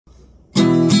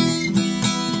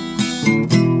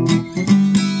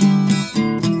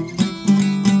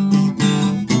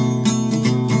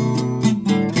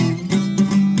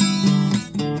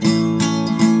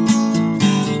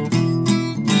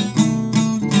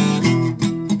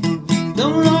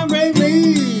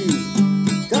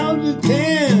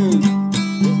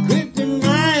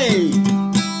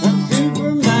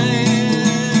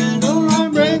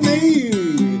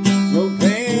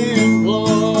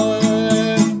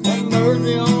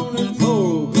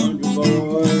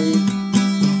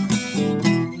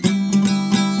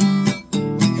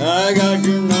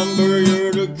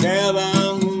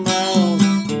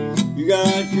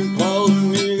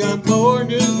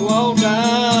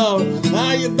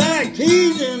Why you back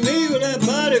teasing me with that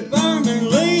body firm and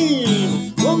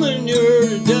lean? Woman, you're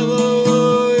the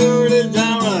devil, you're the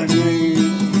downright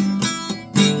mean.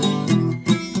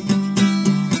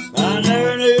 I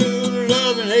never knew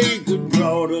love and hate could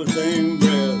draw the same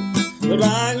breath, but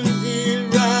I can see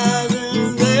it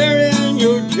rising there in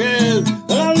your chest.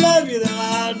 But I love you, then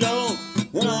I don't,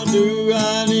 then I do.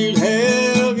 I need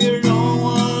help. You're the only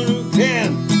one who can,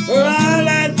 or I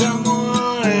let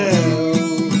someone else.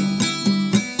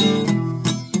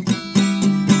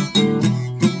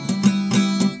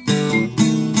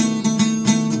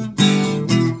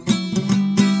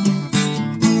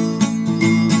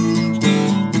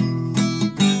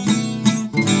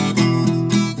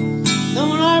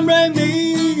 Don't break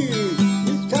me,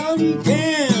 just 'cause you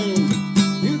can.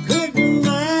 You couldn't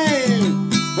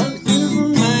mind, I'm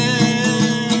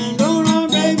Superman.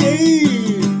 Don't break me,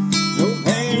 no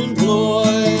pain and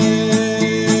ploy.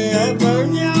 I burn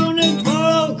you on this poor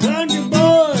old country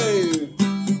boy.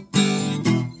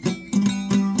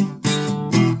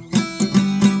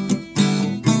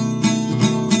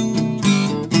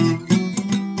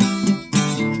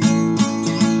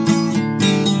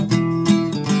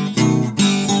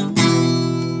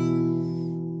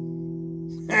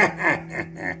 Ha ha!